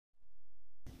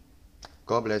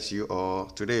God bless you all.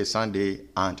 Today is Sunday,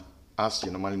 and as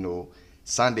you normally know,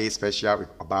 Sunday special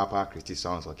with Obaapa Christy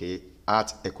songs, okay,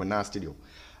 at Equina Studio.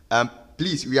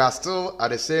 Please, we are still at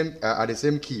the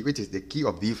same key, which is the key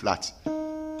of D flat.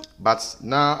 But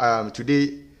now,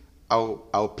 today,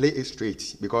 I'll play it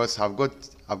straight because I've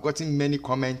gotten many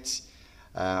comments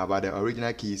about the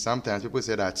original key. Sometimes people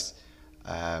say that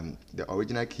the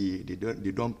original key they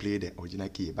don't play the original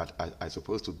key, but I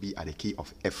supposed to be at the key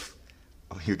of F.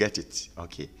 You get it?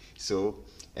 Okay. So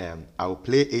I will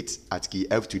play it at key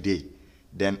F today.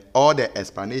 Then all the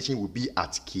explanation will be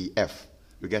at key F.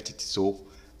 You get it? So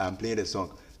I'm playing the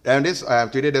song. And this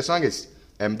today the song is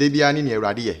Dabia Nea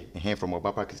Awurade from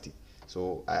Obaapa Christy.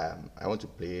 So I want to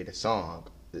play the song.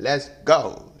 Let's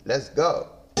go. Let's go.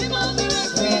 So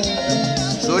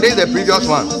this is the previous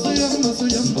one.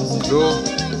 So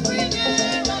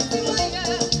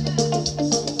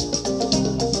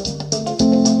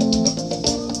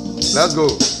let's go.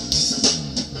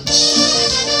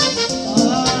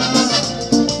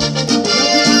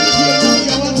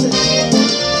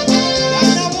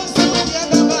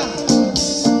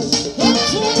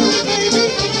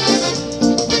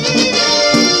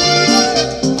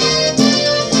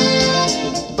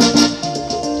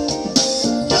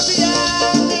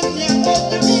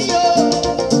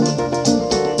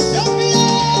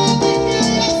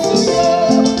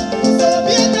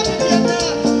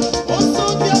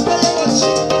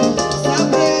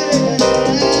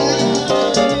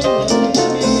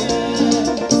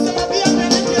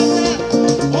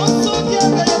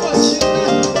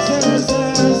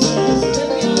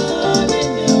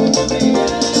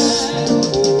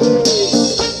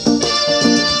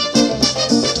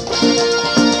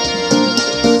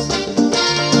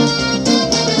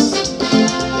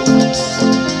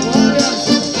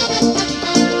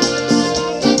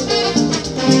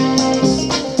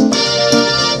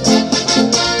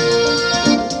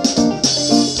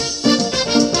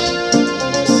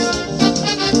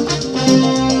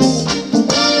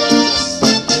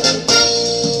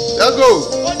 Let's go.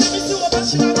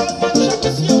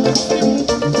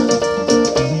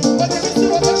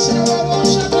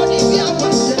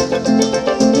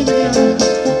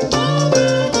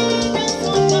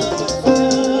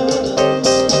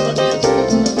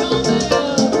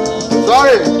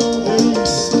 Sorry.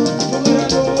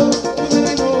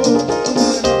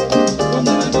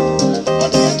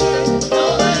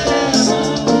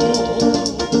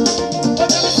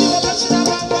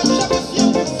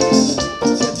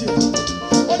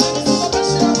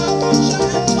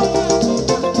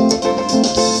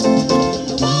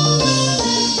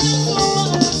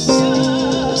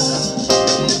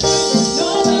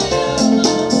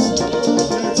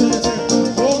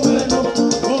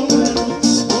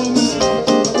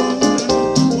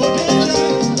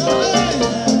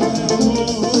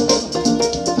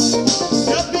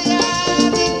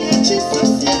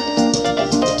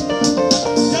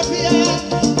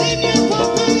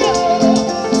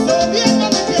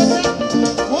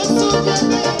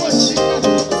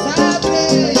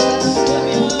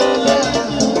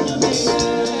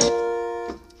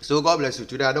 So God bless you.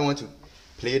 Today I don't want to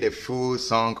play the full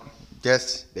song,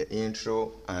 just the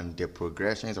intro and the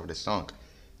progressions of the song,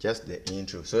 just the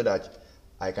intro, so that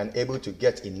I can able to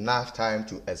get enough time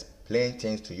to explain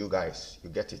things to you guys.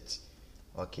 You get it?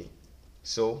 Okay.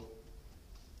 So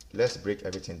let's break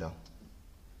everything down.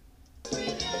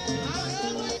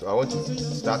 So I want to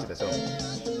start the song.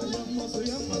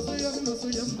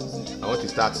 I want to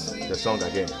start the song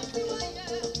again.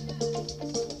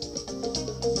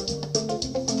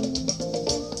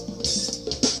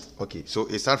 Okay, so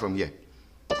it starts from here.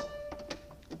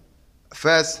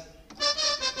 First,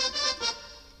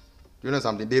 you know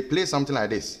something? They play something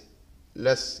like this.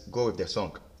 Let's go with the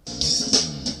song.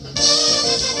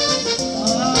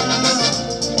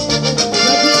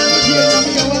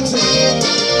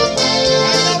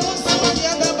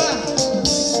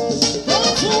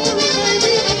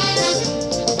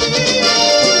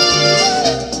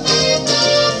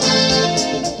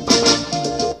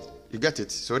 You get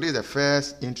it? So this is the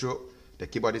first intro the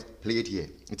keyboardist played here.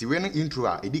 It's when intro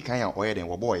a edi kan ya oye den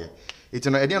wo boy. It's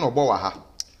no edi no bo wa ha.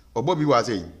 Obo bi wa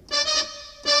say.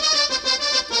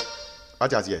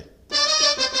 What is here?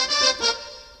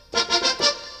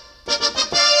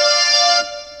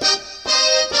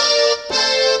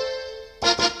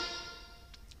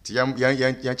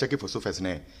 Yan check it for so first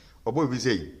na. Obo bi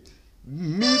say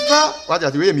mi fa. What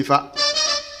is we mi fa?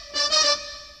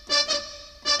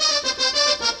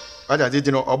 What is it,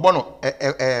 you know, obono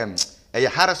a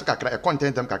harasso kakra, a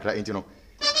contentum kakra, you know.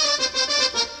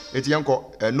 It's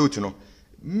yanko a note, you know.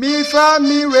 Mi fa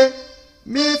mi re,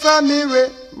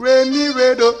 re mi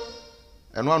re do.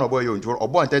 And one boy you or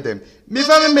born tell them mi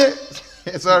fa mi me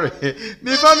sorry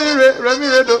mi fa mi re mi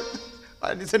re do.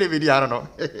 I didn't say the video, I don't know.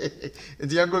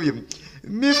 It's young of you.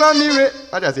 Mi fa mi re.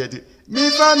 I just said mi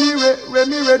fa mi re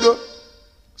mi re do.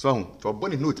 So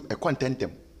bonny note a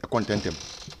contentem.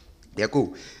 There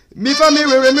go. Mi fa mi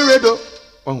re mi re do.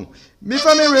 Oh, mi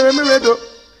fa mi re do.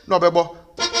 No bebo.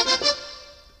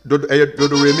 Do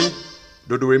re mi.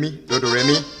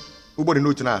 Ubo the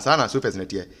note na sana so first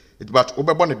net here. But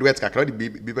ubebo ne duet kakra di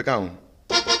bi beka ho.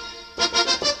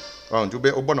 Oh, to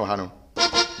be obo no ha no.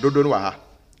 Do no ha.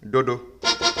 Dodo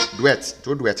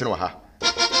duet no ha.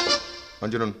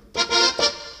 Onjo no.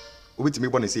 Ubitimi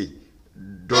bo ne say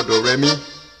dodo re mi.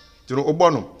 To no obo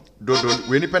no dodo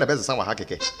we ni pe na best san wa ha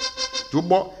keke. To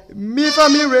bo mi fa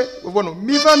mi re obo no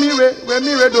mi fa mi re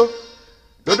mi re do.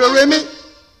 Dodo re mi.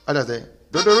 Ada say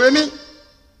dodo re mi.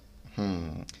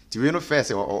 Ti we no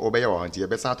first obey your auntie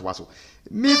be san to waso.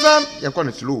 Mi fa ye ko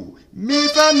no slow. Mi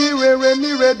fa mi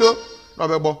re do. No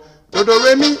be bo dodo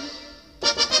re mi.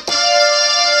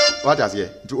 What does here?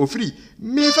 To free.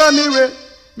 Mi fa mi re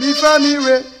mi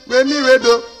re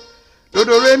do.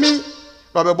 Do re mi.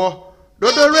 Babebo. Do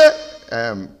re.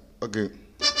 Okay.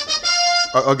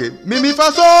 Okay. Mi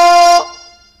fa so.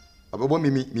 Babebo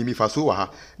mi fa so wa ha.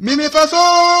 Mi fa so.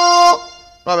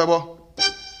 Babebo.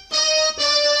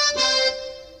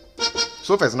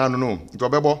 So first na no. It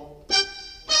babebo.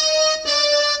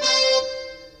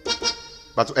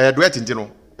 But duet intino.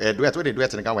 Duet we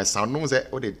duet in can sound no say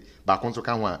o de back on to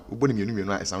can one uboni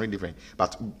mienu is sound different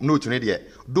but note no there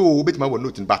though bit my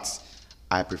note but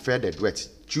I prefer the duet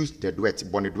choose the duet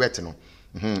bonny duet no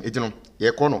it no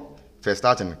ye ko no first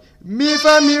starting mi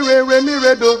fa mi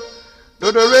re do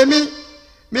re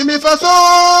mi fa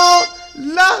so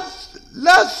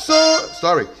la so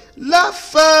sorry la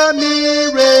fa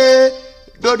mi re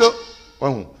do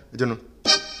oh it no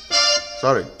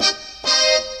sorry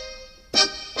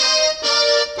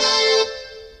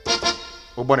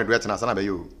Bonnet duet na sana be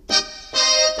you.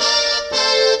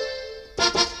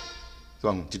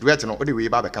 So ti duet no odi we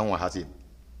ba be kan wa ha si.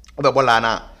 Obe bola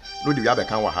na no di we ba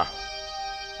kan wa ha.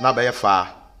 Na be ye fa.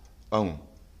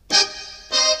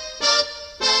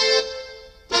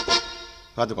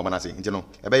 Fa to come na say nti no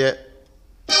e be ye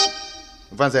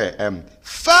fan say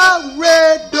fa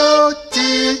re do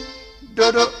ti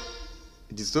do.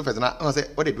 It is so first na say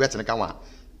odi duet na kan wa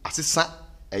asesa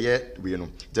eye we no.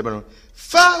 Jebe no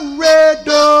fa re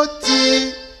do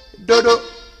ti do.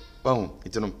 Oh,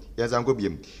 it's no. Yes, I'm go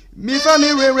biem. Mi fa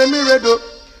mi re do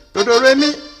re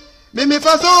mi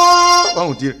fa so.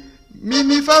 Oh dear.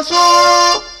 Mi fa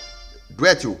so.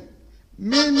 Duet you.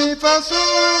 Mi fa so.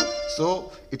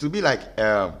 So it will be like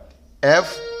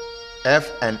F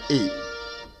and A.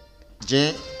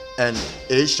 G and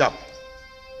A sharp.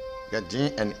 Yeah,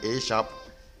 G and A sharp.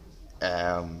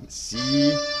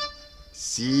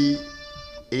 C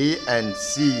A and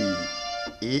C.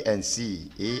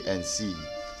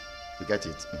 You get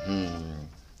it?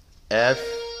 F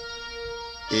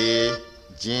A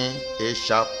G A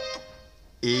sharp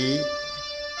A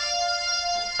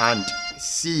and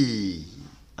C.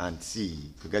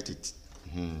 You get it?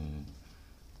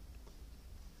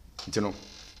 You know,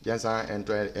 yes, I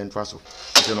enter so.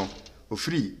 You know,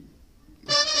 free.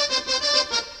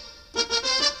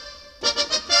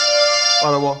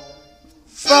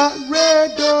 Fa re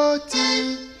do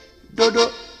ti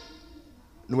do.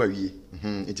 No we.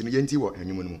 Enti no yenti wo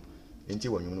anwum no. Enti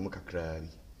wo anwum no kakra bi.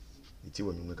 Enti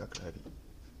wo anwum no kakra bi.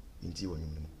 Enti wo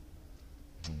anwum no.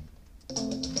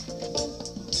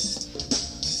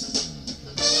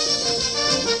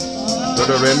 Do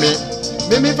re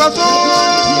mi fa so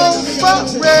fa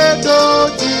re do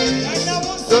ti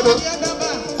do.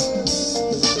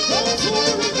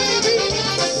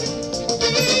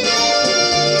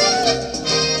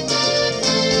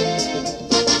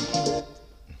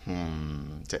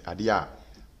 Adia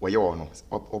where you no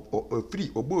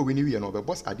free obo we ni we no be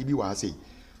boss ade bi wa say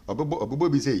obo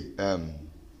bi say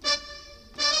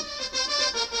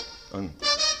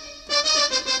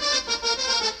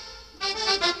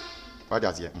what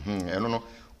does here no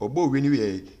obo we ni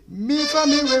we mi fa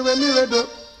mi re do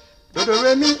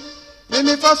re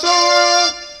mi fa so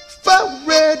fa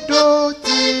re do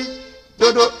ti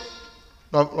do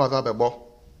no that be bo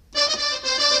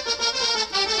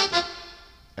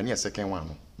and a second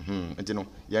one. And you know,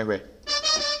 yeah, way.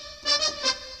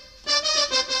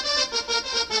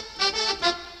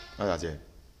 Oh, that's it.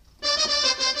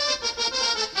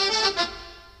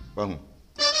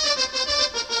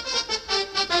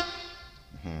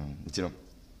 You know,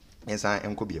 yes, I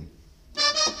am Cobium.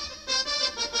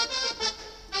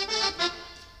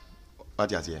 What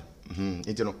does here?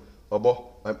 You know,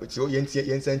 Obo, so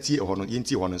yenti hono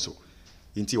so.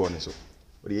 Yenti hono so.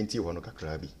 What yenti hono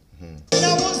kakra bi.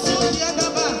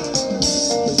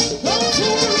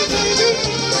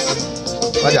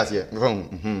 What is here?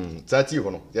 30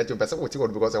 hono. You to person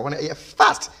what because I want to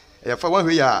fast. For one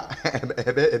way ya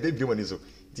a baby one is so.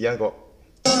 Diango.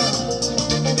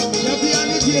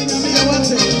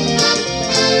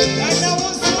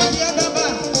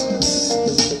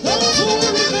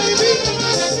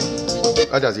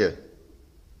 What is here?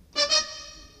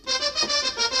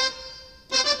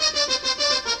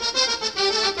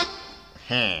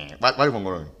 What are you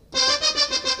going?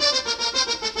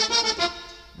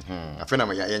 I feel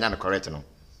I'm not correct no.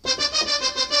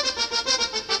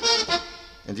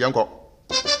 And the uncle.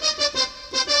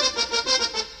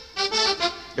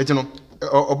 It's no.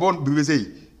 Obon BBC.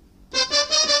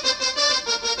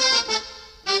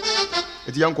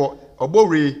 It's the uncle. Obo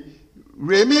re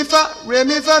mi fa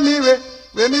mi re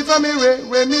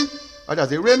mi. What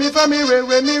does it? Re mi fa mi re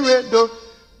do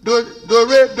re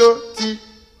do ti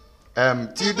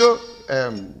ti do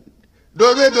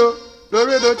re do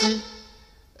ti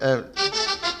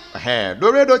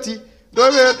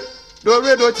do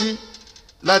re do ti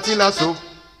lati lasso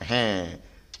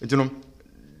it's no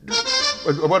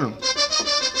obon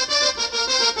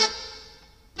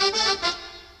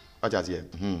what does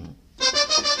it?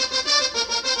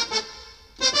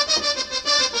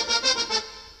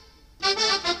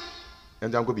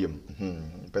 And I'm going to be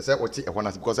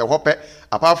because I hope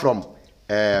apart from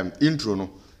intro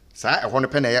no say I want to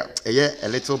pen a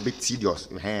little bit tedious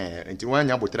until when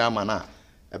you put mana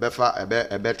a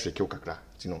better trick kakra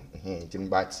you know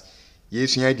but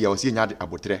yes idea was seeing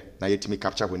abotre na yet me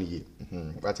capture when you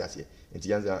what I say it's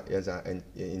answer and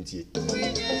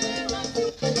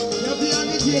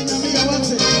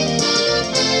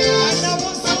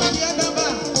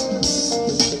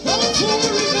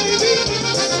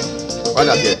what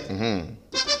is it?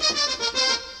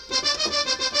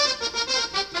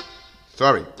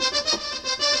 Sorry.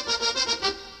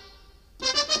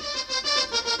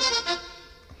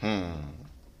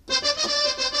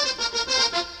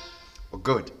 Oh,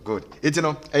 good. It's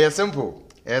it's simple.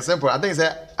 It's simple. I think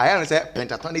I understand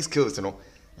pentatonic skills, you know.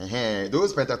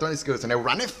 Those pentatonic skills and they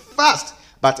run it fast.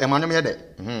 But Emmanuel made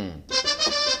it.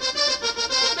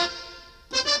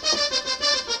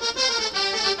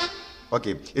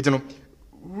 Okay, it's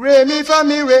re mi fa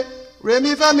mi re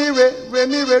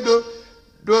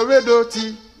do re do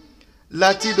ti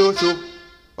lati do so.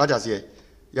 What does here?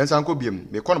 Yes, uncle bim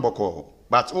me kon boko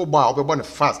but oba obe born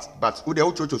fast but who dey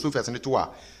ucho so first into a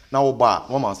na oba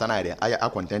one man sana there I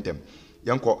contentem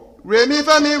yanko re mi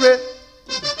fa mi re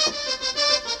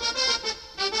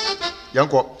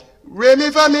yanko re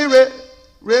mi fa mi re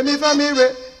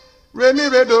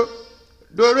do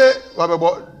re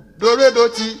wabebo do re do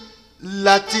ti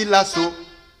lati lasso.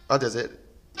 What is it?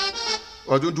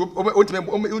 Or do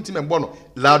ultimate bono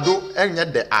lado enye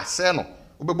de ase no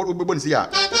ubebo nsi ya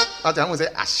ati am say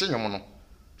ahyenyom no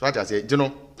so ati say you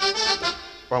know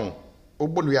won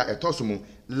ogbonu ya etosumu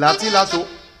lati lasso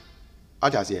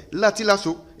ati say lati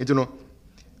lasso you know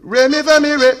re mi fa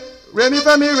mi re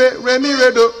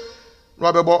do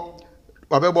wabebo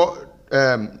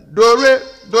do re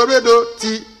do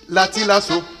ti lati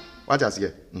lasso what ati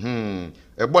say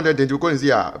egbon de ko nsi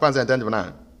ya pan say entend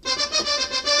na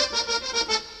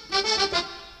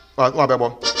what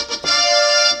bebo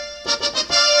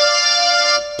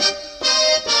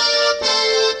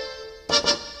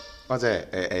what's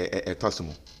a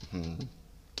tosumu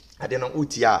I don't know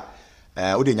utia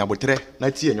ode nyabotre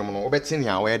na tie enwom no obeti ne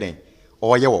awe den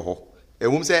oye wo ho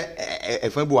ewum se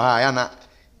efan bu ha ya na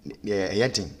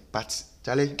yentin but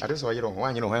chale ade so yero ho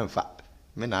anyi no ho emfa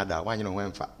me na ada wanyi no ho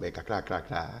emfa be kakra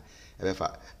ebe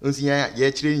fa nsi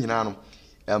ya kire nyina no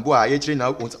bu a ye kire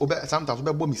na sometimes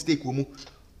obe mistake wo mu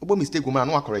obo mistake wo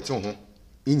na correct ho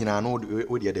nyina no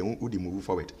odi de odi move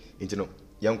forward intino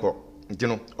yenko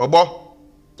intino obo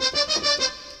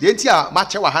the entia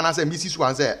match wa hana say misi so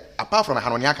an say apart from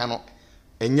hanoni aka no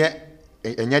enye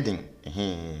din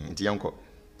inti yenko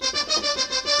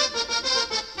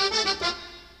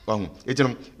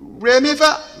intino re mi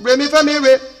fa mi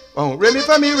re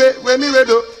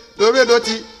do re do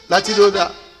ti lati do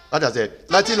da what I said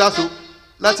lati lasso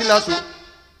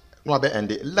no abe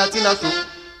ende lati lasso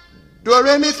do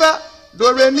re mi fa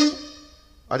do re mi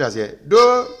what I say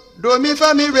do mi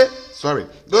fa mi re sorry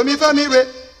do mi fa mi re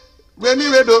mi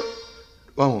re do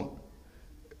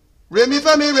re mi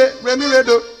fa mi re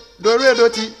do re do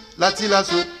ti lati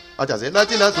lasso what I say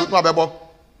lati lasso no abebo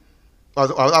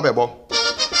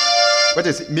what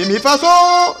is mi fa so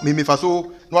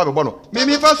no abebo no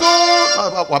mi fa so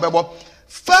abebo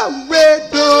fa re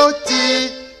do ti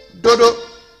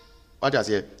What I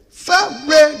say? Fa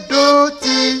re do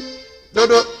ti do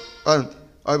do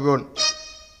everyone.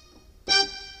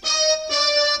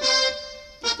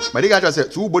 My nigga just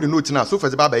said two body notes now. So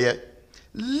first baba here.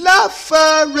 La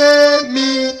fa re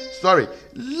mi. Sorry.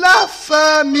 La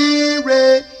fa mi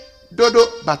re do do.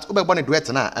 But ube born duet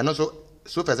now. And also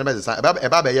so first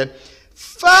baba here.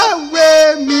 Fa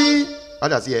re mi.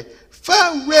 What I say?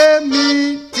 Fa re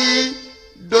mi ti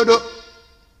do do.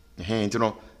 You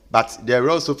know. But there are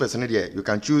also first there. You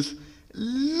can choose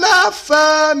la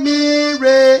fa mi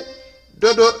re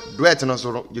do do duet and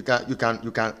also you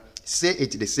can say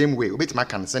it the same way. Obit my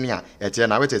can send here.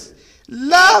 Now it is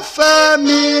la fa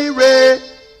mi re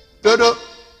do do.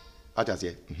 What I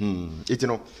say? It you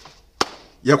know.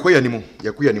 Yakuya nimu.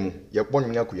 Yakbon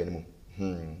mi yakuya nimu.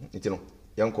 It you know.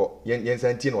 Yanko yen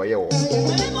senti no ye wo.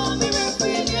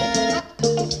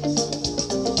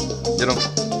 You know.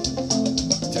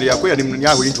 Tiri yakuya nimu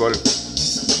nya ho into all.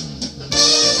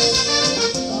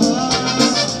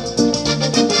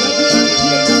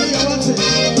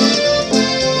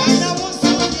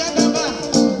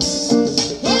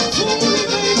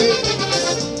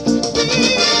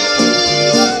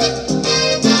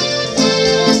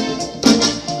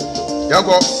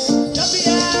 Yanko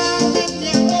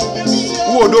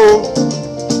Uodo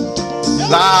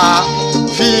La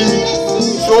Fi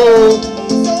So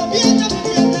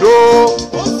Do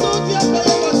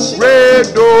Re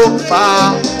Do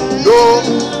Fa Do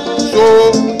So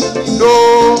Do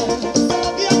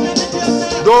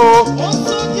Do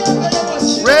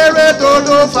Re Do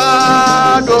Do Fa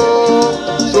Do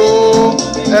So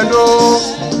and Do.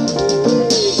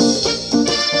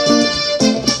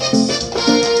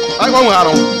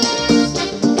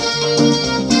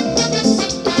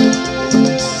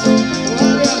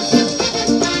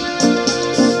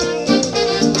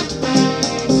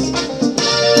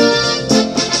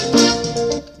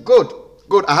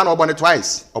 Good. I had obon it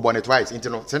twice. Into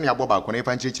no send your boba when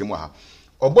I chim wa.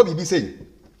 Or Bobby be saying.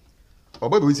 Or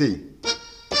Bobby will say.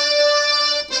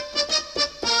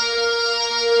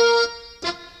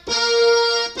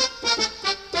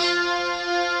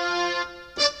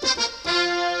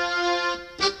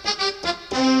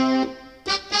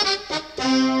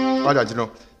 What you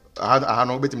know? I had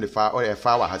no bit in the fire or a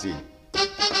fire has he.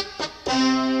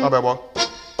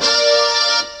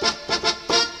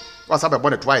 What's up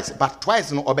about it twice? But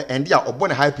twice no obe and or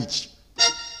born a high pitch.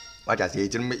 What I say,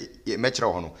 it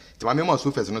metro hono. To my memory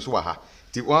surface no swaha.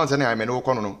 The once and I may no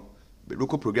cono.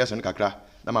 Local progression kakra.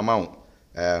 Na my mount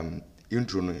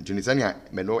intro no. Tunisania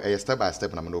may know a step by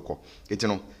step na manoko. It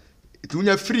no. It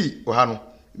unya free ohano.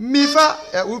 Mi fa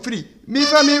free. Mi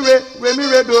fa mi re mi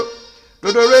re do.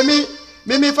 Do do re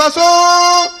mi fa so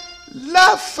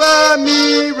la fa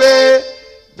mi re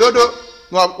do do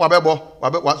no wabebo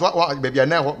baby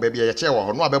na baby ya che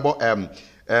wo no wabebo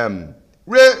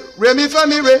re mi fa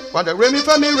mi re what re mi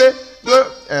fa mi re do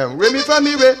re mi fa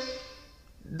mi re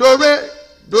do re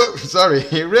do sorry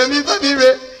re mi fa mi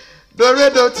re do re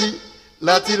do ti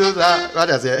lati do that what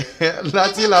I say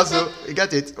lati laso you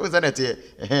get it what's that here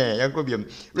yanko biem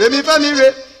re mi fa mi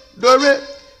re do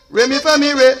re mi fa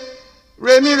mi re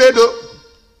Remi Redo.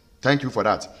 Thank you for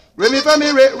that. Remi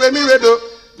Redo.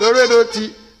 Do Redo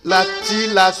ti lati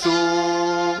laso.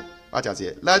 What I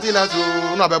say? Lati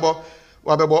laso. No bebo.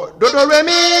 Wabebo. Do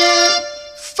Remi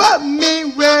fa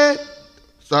mi re.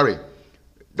 Sorry.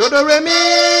 Do Remi.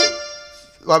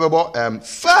 Wabebo.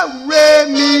 Fa re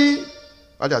mi.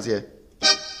 What I say?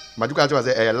 Majuka to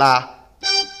say la.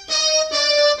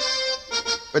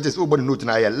 What is ubodi note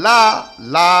na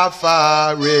la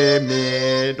fa re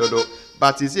mi do do.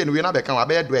 But you see, we na become a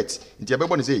bear duet. Into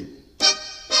everybody say.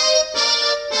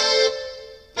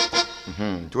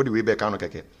 To the way back on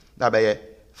okay. That be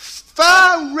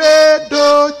fa re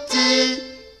do ti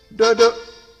do do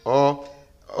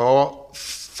or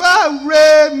fa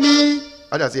re mi.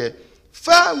 What I say?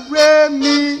 Fa re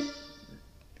mi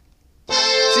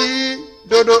ti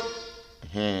do do.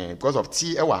 Because of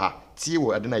ti ewa ha. Ti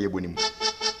wo adena yebonim.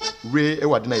 Re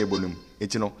ewa adena yebonim.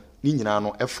 Enti no. Ni nyina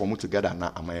no form together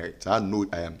na amay sa no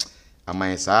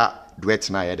amay sa duet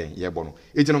na ye den ye bo no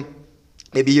eti no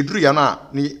e be yeduru ya na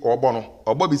ni obo no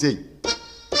obo bi sei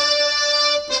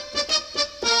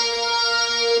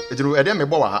eti no e dem me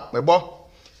bo wa ha me bo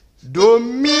do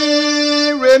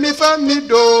mi re mi fa mi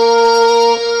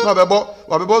do no be bo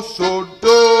wa be bo so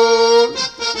do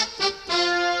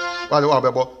wa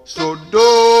be bo so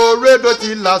do re do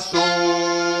ti la so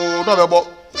no be bo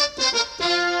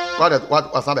what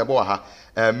was that boy ha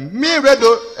mi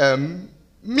redo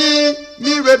mi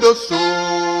redo so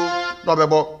no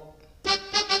bebo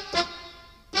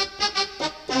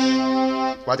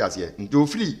what I say do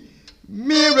free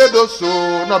mi re do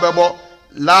so no bebo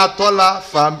la to la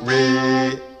fa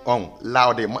re on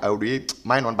la de re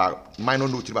minor ba minor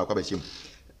note ba kwa be chim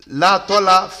la to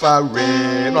la fa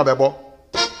re no bebo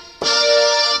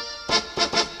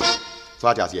so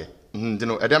ati ase you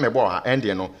know e dem me bo ha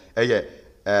ending no eye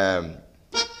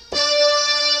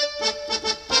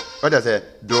what I say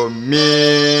do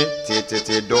mi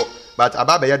ti do but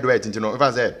ababa ya do it you know if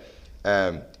I say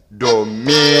do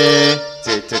mi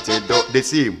ti do the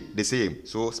same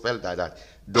so spell it like that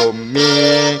do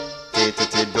mi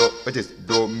ti do which is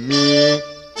do mi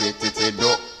ti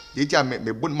do did you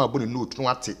me bun ma bun note no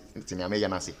ati me am ya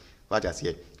na say what I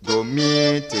say do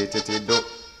mi ti do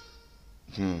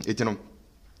it you know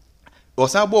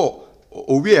osabo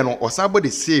owie no osabo the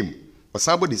same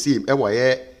e wo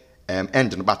ye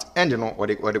end no but end no what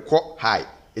they call high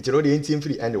it you know the team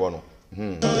free end one no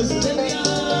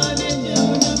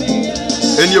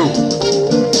and you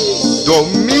do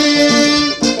me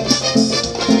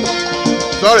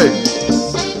sorry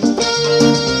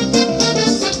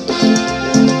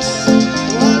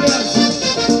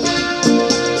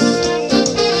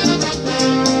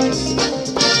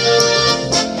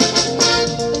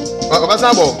Obaapa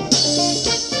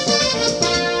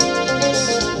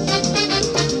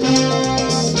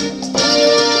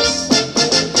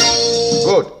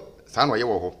good. San oye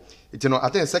wo ho. It you know, I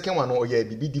think second one no oye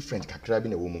be different kakra bi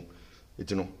na wo mu.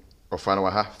 It you know, ofa na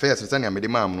wa ha. First say na me de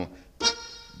mam no.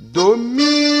 Do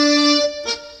mi.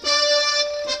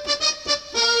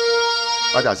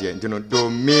 What does you know? Do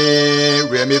mi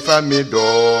re mi fa mi do.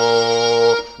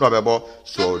 No bebo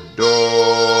so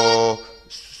do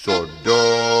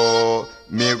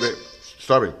mi re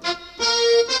sorry.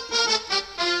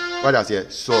 What does you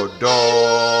so do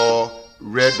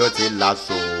re do ti la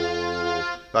so.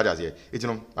 What does it? It's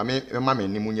no. I mean, mamma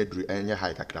ni munye dru enye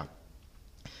high kakra.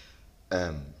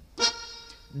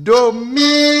 Do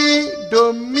mi.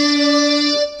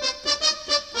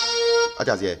 What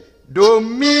does it? Do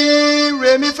mi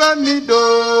re mi fa mi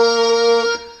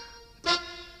do.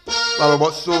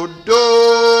 Baba so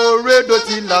do re do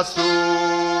ti la so.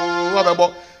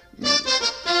 Baba.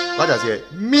 What does it?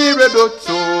 Mi re do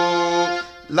so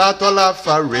la to la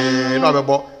fa re.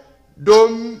 Baba. Do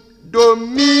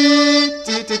mi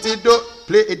ti do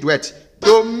play it duet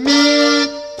do mi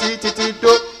ti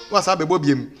do what's up bebo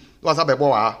biem what's up bebo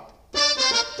wa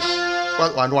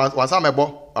what's up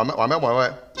bebo wa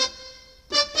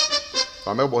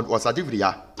mebo was certificate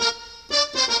ya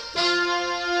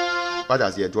what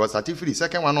does it was certificate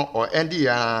second one or nd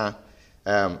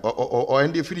or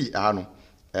nd free no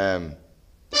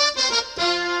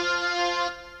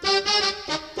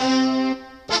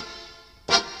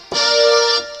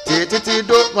Titi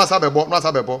do no sabebo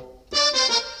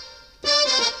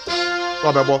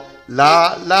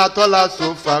la to la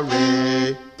so fa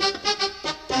re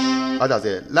how does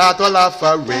it la to la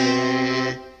fa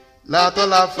re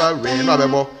no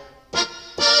bebo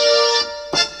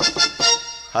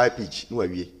high pitch no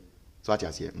awie so ati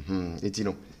ase enti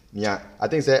no nia I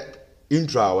think say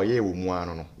intro wa ye wo mu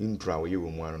ano no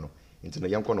into the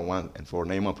young corner 1 and for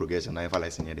name progression I feel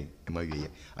like saying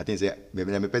I think say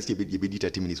maybe me best be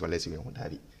 30 minutes or less we won't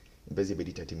have it best be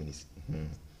 30 minutes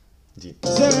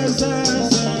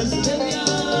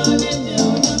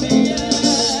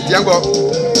Diango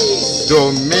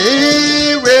do mi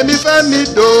re mi fa mi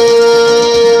do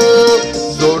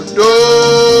so do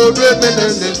re mi ne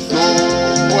so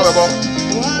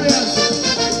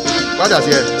what does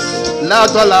it la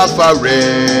to la fa re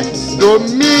do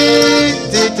mi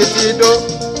ti do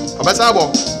Obaapa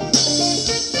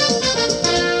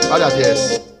how does it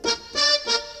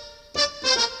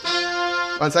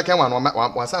one second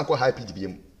one sound called high pitch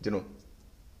you know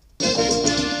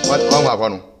what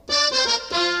no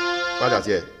what does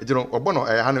it you know obono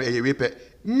hanu e we pe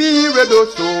mi redo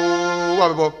so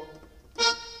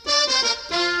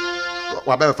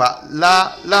wa be fa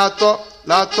la to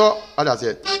how does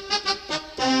it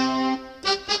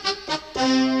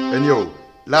and yo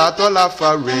la to la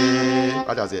fa re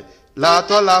what does it la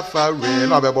to la fa re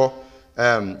no bebo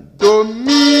do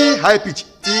mi high pitch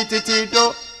ti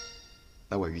do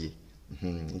na wa wie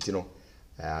you know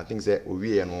I think say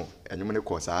we no enwom ne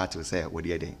course to say we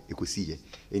dey den ekosi ye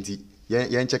enti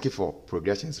yen check for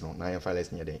progressions no na yen fa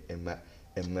lesson ye den emma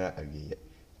awie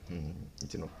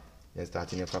you know yen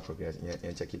starting for progress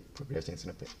yen check progressions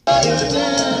no pe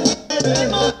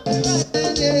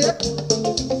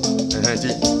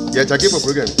yen check for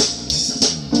program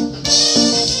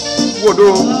wo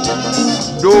do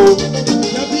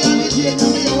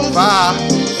fa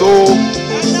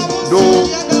do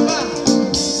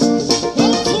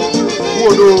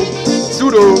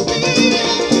sudo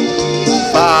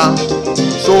fa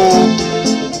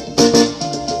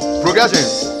progression.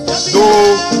 Do,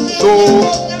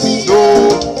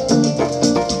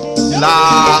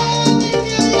 la,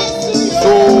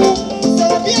 so,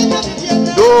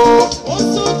 do,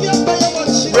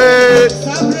 re,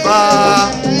 fa,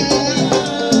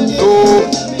 do,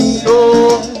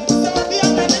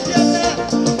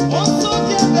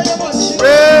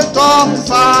 re, do,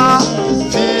 fa,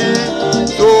 fi,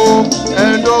 do,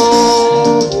 and do.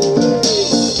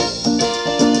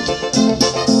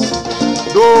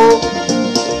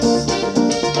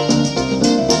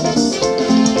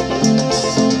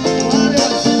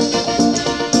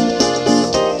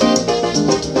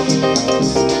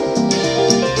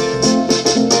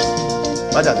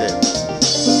 What are they?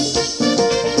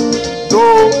 Do,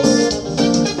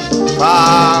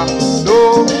 fa, do,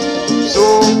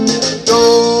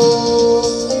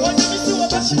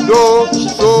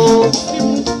 so,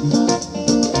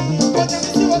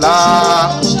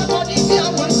 la, so,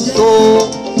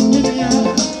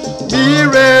 mi,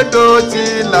 re, do, ti,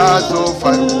 la, so,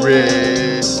 fa,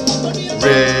 re, so,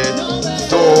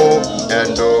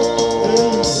 and do.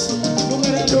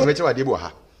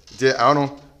 I don't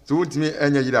know. So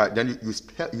then you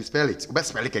spell it. Best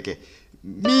spell it keke.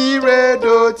 Mi, re,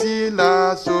 do, ti,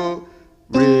 la, so,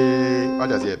 re. What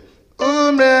does it?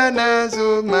 Umre, na,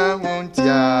 so, ma,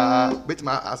 muntia. Bit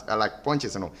my I like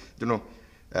punches, you know. You know.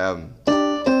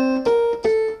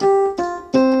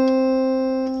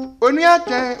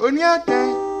 Oniate,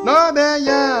 no be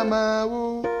yama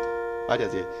wu. What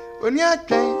does it?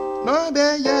 Oniate, no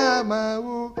be yama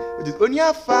wu. It is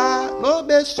oniafa, no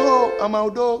be so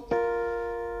amaudo.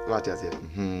 What is it?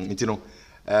 You know,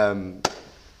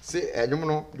 say, you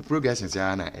know, the progression is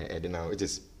now. It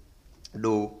is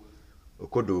do,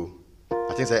 kodo.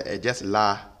 I think say just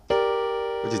la,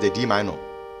 which is the D minor.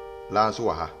 La and so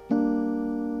ha.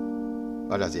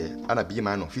 What does it? And a B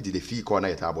minor. Fit the fee corner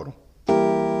at Aboro.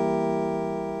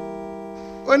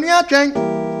 Onia train.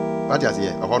 What does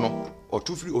it? A hono or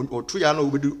 2 free or 2 yano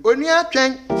will do. Onia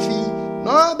train fee.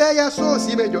 No, be ya so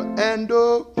see major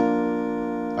endo.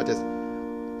 What is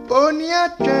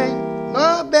Onia train,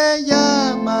 no be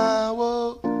ya ma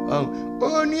wo.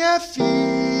 Onia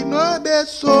fi, no be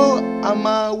so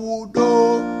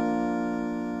amawudo.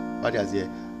 What is it?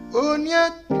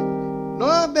 Onia,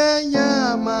 no be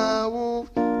ya ma wo.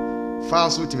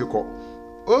 Fansu timiko.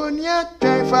 Onia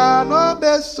train fa, no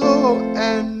be so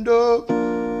endo.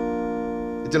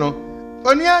 You know,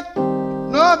 Onia,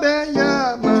 no be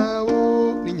ya ma wo.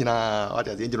 Nina, what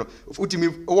is it? You know, Utimi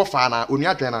over fana,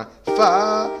 Onia trainer.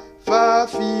 Fa,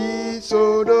 fi,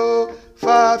 so, do,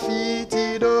 fa, fi,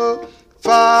 ti, do,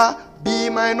 fa, B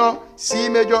minor, C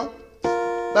major,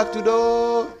 back to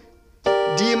do,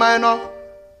 D minor,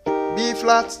 B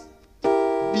flat,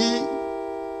 B,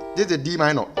 this is the D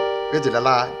minor, this is the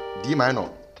La, D minor,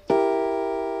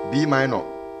 B minor,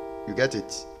 you get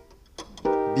it,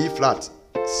 B flat,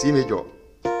 C major,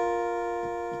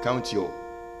 you count your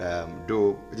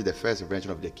do, which is the first invention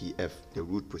of the key F, the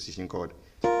root position chord.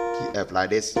 Key F like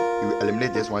this, you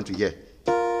eliminate this one to here,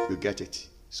 you get it.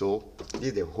 So this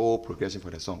is the whole progression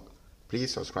for the song.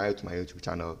 Please subscribe to my YouTube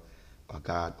channel.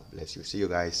 God bless you. See you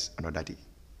guys another day.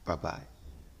 Bye bye.